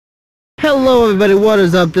Hello everybody, what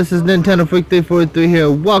is up? This is Nintendo Freak 343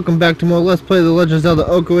 here. Welcome back to more Let's Play The Legend of Zelda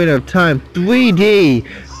Ocarina of Time 3D.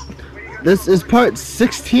 This is part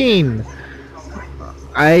 16.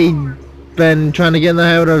 I've been trying to get in the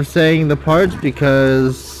habit of saying the parts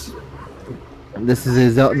because this is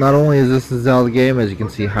a Zelda, not only is this a Zelda game, as you can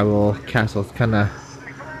see Hyrule Castle's kinda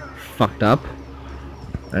fucked up.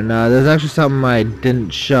 And there's actually something I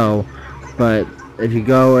didn't show, but if you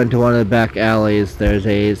go into one of the back alleys, there's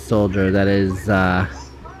a soldier that is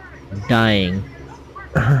dying.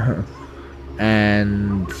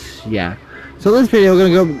 And yeah, so this video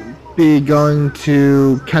we're gonna be going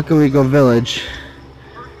to Kakariko Village.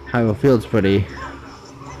 Hyrule Field's pretty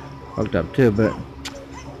fucked up too, but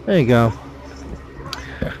there you go.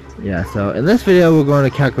 Yeah, so in this video we're going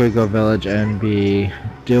to Kakariko Village and be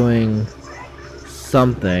doing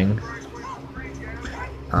something.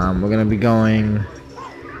 We're gonna be going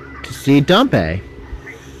to see Dampe,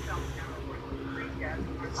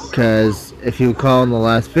 because if you recall in the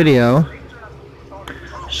last video,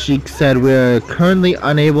 Sheik said we're currently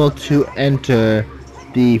unable to enter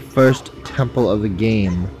the first temple of the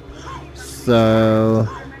game. So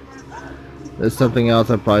there's something else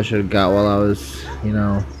I probably should have got while I was, you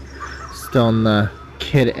know, still in the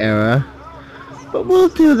kid era, but we'll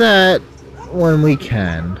do that when we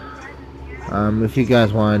can. If you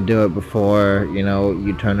guys want to do it before, you know,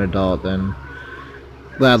 you turn adult, then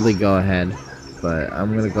gladly go ahead. But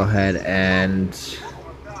I'm gonna go ahead and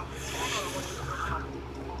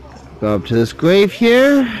go up to this grave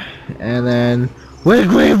here, and then we're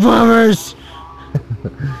grave robbers.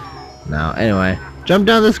 Now, anyway, jump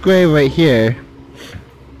down this grave right here,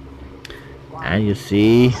 and you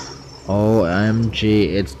see, OMG,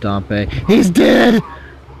 it's Dampe. He's dead.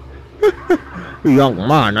 Young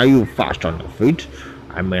man, are you fast on your feet?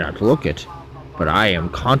 I may not look it, but I am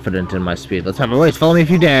confident in my speed. Let's have a race. Follow me if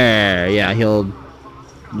you dare. Yeah, he'll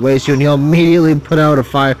race you and he'll immediately put out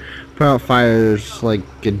fires like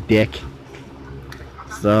a dick.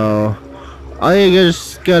 So all you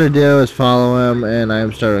just gotta do is follow him, and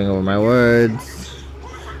I'm starting over my words.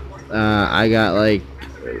 I got like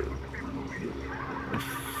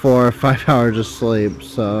 4 or 5 hours of sleep,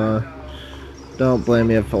 so don't blame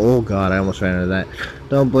me if, oh god, I almost ran into that.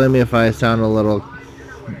 Don't blame me if I sound a little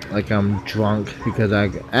like I'm drunk, because I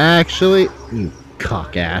actually, you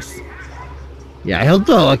cock ass. Yeah, he'll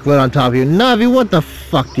throw like right on top of you. Navi, what the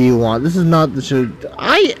fuck do you want? This is not the shoot.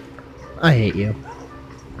 I hate you.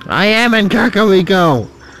 I am in Kakariko.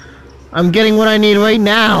 I'm getting what I need right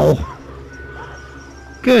now.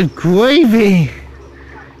 Good gravy.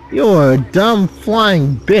 You're a dumb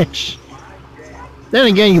flying bitch. Then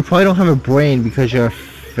again, you probably don't have a brain because you're a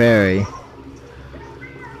fairy.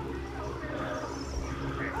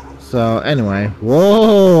 So anyway,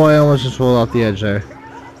 whoa! I almost just rolled off the edge there.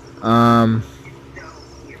 Come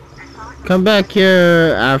back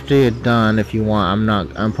here after you're done if you want.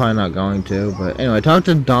 I'm probably not going to. But anyway, talk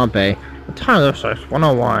to Dampe. What time is this?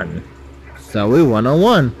 101. So we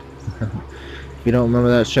 101. If you don't remember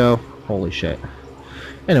that show, holy shit.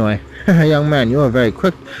 Anyway, young man, you are very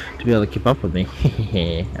quick to be able to keep up with me.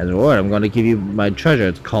 As a reward, I'm going to give you my treasure.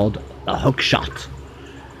 It's called a hookshot.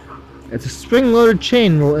 It's a spring-loaded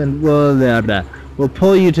chain will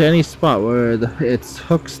pull you to any spot where its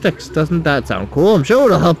hook sticks. Doesn't that sound cool? I'm sure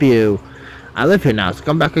it'll help you. I live here now, so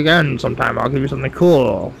come back again sometime. I'll give you something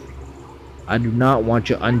cool. I do not want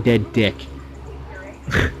your undead dick.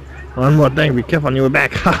 One more thing, be careful on your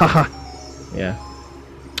back. Yeah.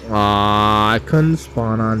 Aw, I couldn't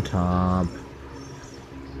spawn on top.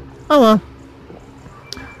 Oh well.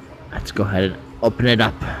 Let's go ahead and open it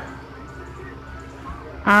up.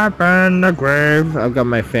 Open the grave. I've got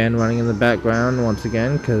my fan running in the background once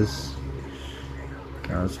again because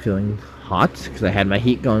I was feeling hot because I had my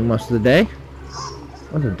heat going most of the day.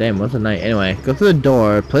 What's the day? What's the night? Anyway, go through the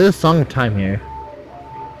door. Play the Song of Time here.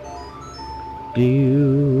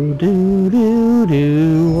 Do do do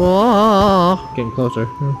do. Oh, getting closer.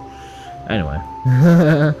 Anyway,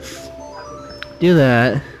 do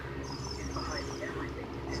that.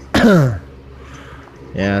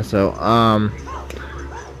 Yeah. So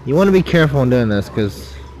you want to be careful when doing this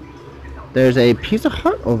because there's a piece of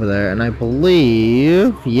heart over there, and I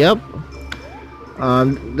believe, yep.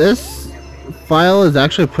 This file is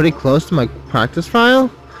actually pretty close to my practice file.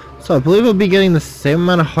 So I believe I'll be getting the same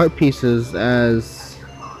amount of heart pieces as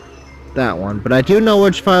that one. But I do know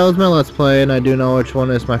which file is my Let's Play, and I do know which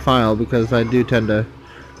one is my file, because I do tend to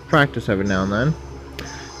practice every now and then.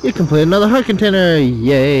 You complete another heart container!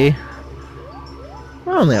 Yay! I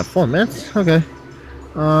only have 4 minutes. Okay.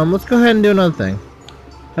 Let's go ahead and do another thing.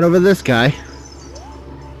 Head over to this guy.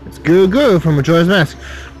 It's Guru Guru from Majora's Mask.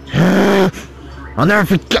 I'll never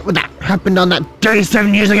forget what that happened on that day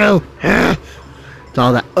 7 years ago. It's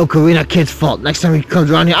all that Ocarina kid's fault. Next time he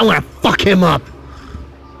comes around here, I'm gonna fuck him up.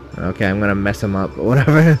 Okay, I'm gonna mess him up, but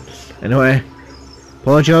whatever. Anyway,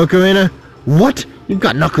 pull out your Ocarina. What? You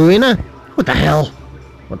got an Ocarina? What the hell?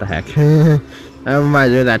 What the heck? That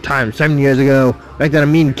reminds me of that time 7 years ago. Back then a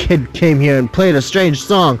mean kid came here and played a strange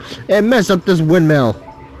song. It messed up this windmill.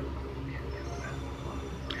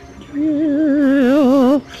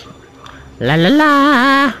 La la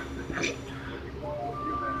la.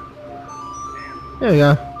 There we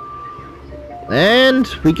go. And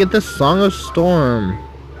we get the Song of Storm.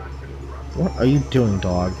 What are you doing,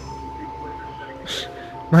 dog?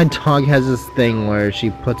 My dog has this thing where she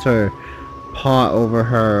puts her paw over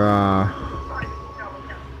her,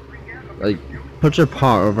 like, puts her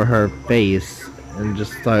paw over her face and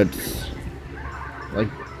just starts, like,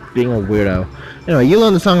 being a weirdo. Anyway, you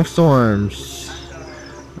learn the Song of Storms.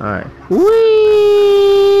 Alright. Whee!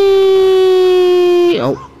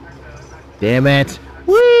 Oh. Damn it.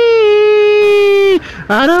 Whee!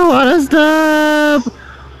 I don't wanna stop!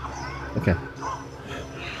 Okay.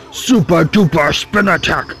 Super duper spin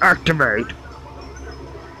attack activate!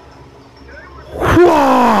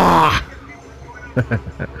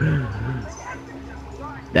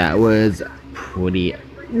 That was pretty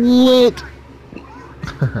lit.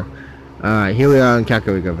 Alright, here we are in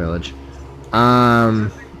Kakariko Village. I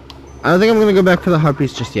don't think I'm gonna go back for the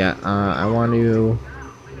harpies just yet. I want to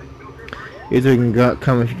either we can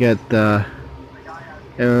come if you get the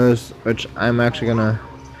arrows, which I'm actually gonna.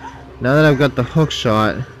 Now that I've got the hook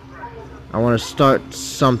shot, I want to start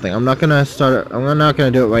something. I'm not gonna start. I'm not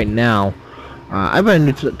gonna do it right now. I bought a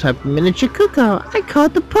new type of miniature Kuko. I call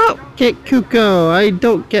it the Pocket Kuko. I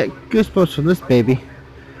don't get goosebumps from this baby.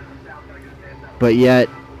 But yet,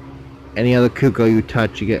 any other Kuko you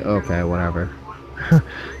touch, you get okay, whatever.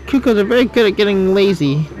 Kukos are very good at getting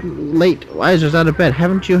late risers out of bed.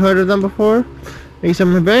 Haven't you heard of them before? Makes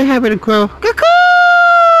them very happy to crow. Cuckoo!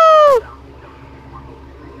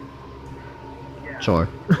 Sure.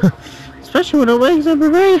 Especially when it wakes up a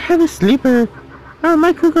very heavy sleeper. Oh,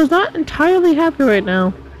 my Kuko's not entirely happy right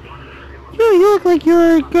now. You look like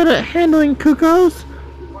you're good at handling Kukos.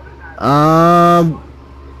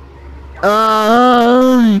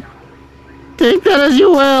 Take that as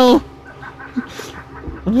you will.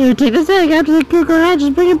 You take this egg after the Kuko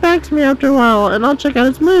hatches, bring it back to me after a while, and I'll check out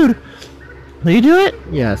its mood. Will you do it?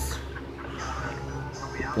 Yes.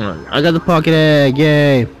 I got the pocket egg,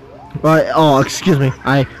 yay. Oh, excuse me.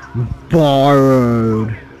 I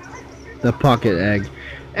borrowed the pocket egg.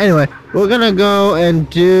 Anyway, we're gonna go and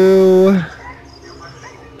do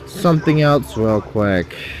something else real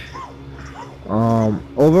quick.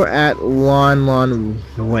 Over at Lon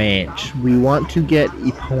Ranch, we want to get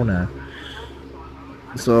Epona.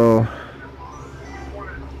 So,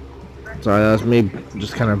 sorry, that was me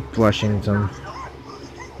just kind of brushing some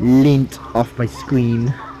lint off my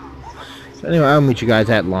screen. So anyway, I'll meet you guys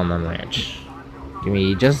at Lon Ranch. Give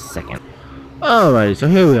me just a second. Alrighty, so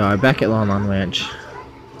here we are, back at Lon Ranch.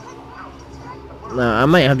 Now, I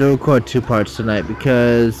might have to record 2 parts tonight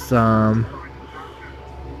because,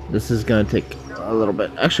 this is gonna take a little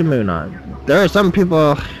bit. Actually, maybe not. There are some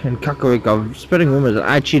people in Kakariko spreading rumors that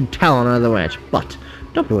I cheated Talon out of the ranch, but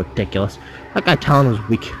don't be ridiculous. That guy Talon was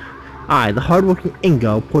weak. I, the hardworking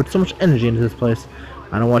Ingo, poured so much energy into this place.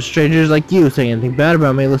 I don't want strangers like you saying anything bad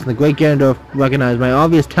about me. Listen, the great Ganondorf recognized my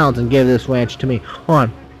obvious talents and gave this ranch to me. Hold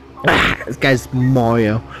on. This guy's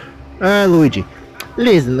Mario. Luigi.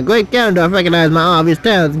 Listen, the great Ganondorf recognized my obvious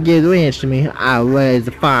talents and gave the ranch to me. I raised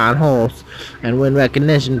a fine horse and win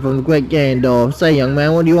recognition from the great Ganondorf. Say, young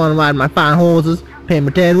man, what do you want to ride my fine horses? Pay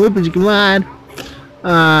me 10 rupees you can ride.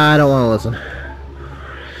 I don't want to listen.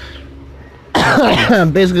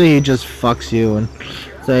 Basically, he just fucks you and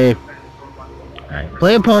say, alright,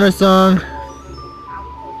 play Epona song,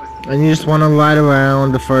 and you just want to ride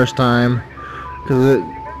around the first time, because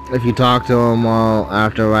if you talk to him while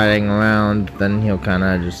after riding around, then he'll kind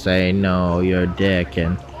of just say, no, you're a dick,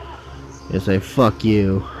 and you'll say, fuck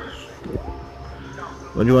you.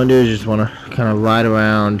 What you want to do is just want to kind of ride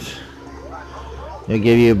around. He'll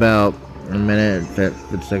give you about a minute,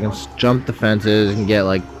 50 seconds, jump the fences, and get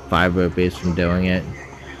like 5 rupees from doing it.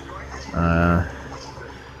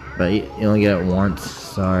 But you only get it once,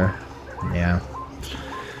 so yeah.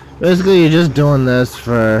 Basically, you're just doing this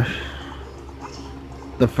for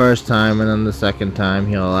the first time, and then the second time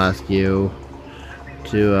he'll ask you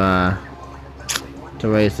to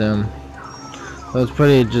race him. So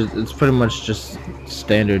it's pretty much just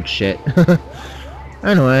standard shit.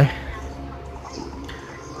 Anyway,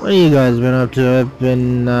 what have you guys been up to? I've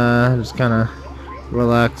been just kind of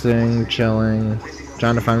relaxing, chilling,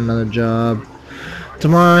 trying to find another job.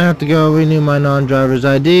 Tomorrow I have to go renew my non-driver's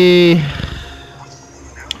ID.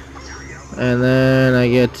 And then I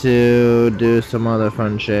get to do some other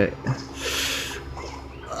fun shit.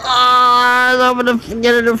 I'm gonna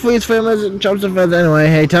get it in freeze frame as it jumps the fence. Anyway,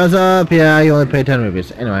 hey, time's up. Yeah, you only pay 10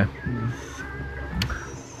 rupees. Anyway.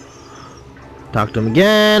 Talk to him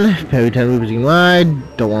again. Pay me 10 rupees, you can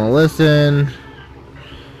ride. Don't want to listen.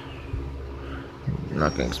 I'm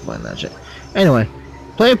not gonna explain that shit. Anyway,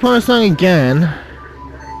 play Epona song again.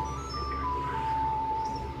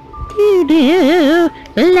 Do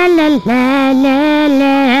la la la la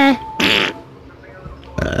la.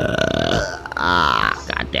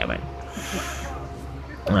 God damn it.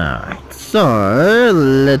 Alright, so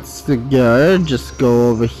let's go. Just go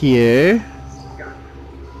over here.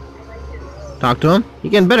 Talk to him. You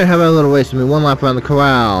can better have a little waste of me. One lap around the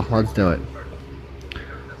corral. Let's do it.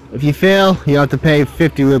 If you fail, you have to pay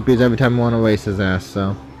 50 rupees every time you want to waste his ass,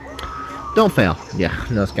 so don't fail. Yeah,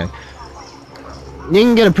 no, just kidding. You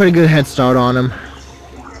can get a pretty good head start on him.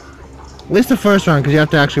 At least the first round, because you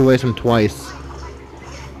have to actually waste him twice.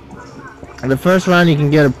 The first round you can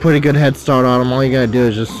get a pretty good head start on him. All you gotta do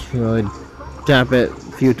is just really tap it a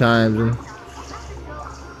few times and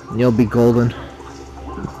you'll be golden.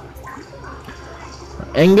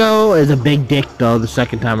 Engo is a big dick though the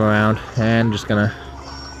second time around. And just gonna...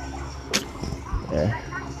 Yeah.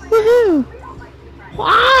 Woohoo!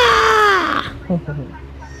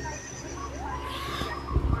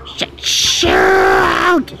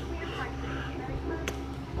 Shoot!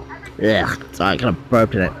 Ugh, sorry, I kind of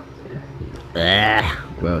burped in it. Ugh,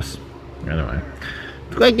 gross. Anyway.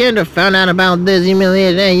 Quick Gander found out about this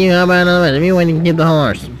humiliation. Hey, you, how about another one? If you want, you can keep the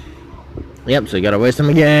horse. Yep, so you gotta waste him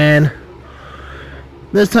again.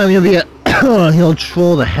 This time he'll be he'll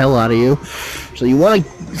troll the hell out of you. So you wanna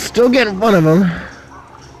still get in front of him.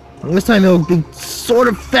 And this time he'll be sort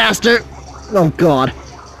of faster. Oh god.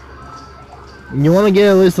 You wanna get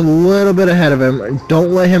at least a little bit ahead of him. And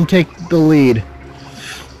don't let him take the lead.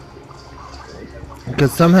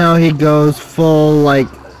 Because somehow he goes full, like,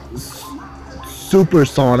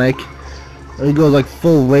 supersonic. He goes, like,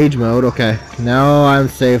 full rage mode. Okay, now I'm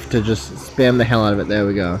safe to just spam the hell out of it. There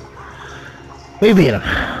we go. We beat him.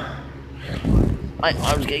 My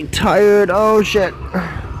arm's getting tired. Oh, shit.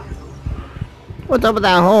 What's up with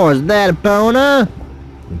that horse? Is that Epona?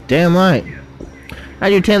 Damn right.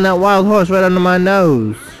 How'd you tame that wild horse right under my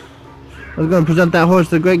nose? I was going to present that horse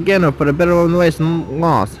to the great Gander, but I bit him on the waist and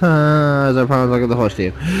lost. As I promised, I'll give the horse to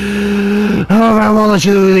you. Oh, I won't let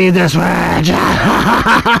you leave this ranch.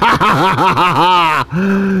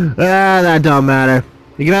 That don't matter.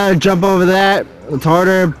 You can either jump over that. It's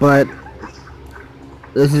harder, but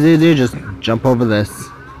this is easier. Just jump over this.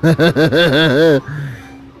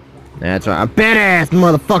 That's right. I'm badass,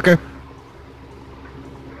 motherfucker.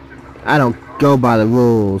 I don't go by the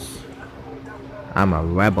rules. I'm a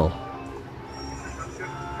rebel.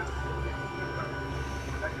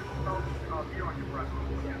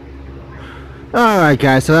 Alright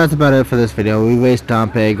guys, so that's about it for this video. We raced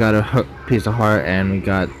Dampe, got a piece of heart, and we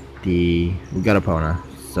got Epona.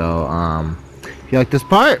 So if you like this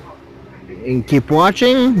part, you can keep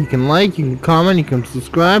watching, you can like, you can comment, you can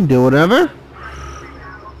subscribe, do whatever.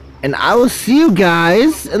 And I will see you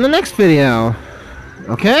guys in the next video.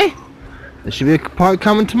 Okay? There should be a part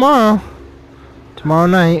coming tomorrow. Tomorrow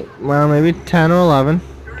night, around maybe 10 or 11.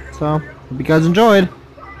 So, hope you guys enjoyed.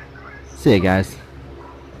 See you guys.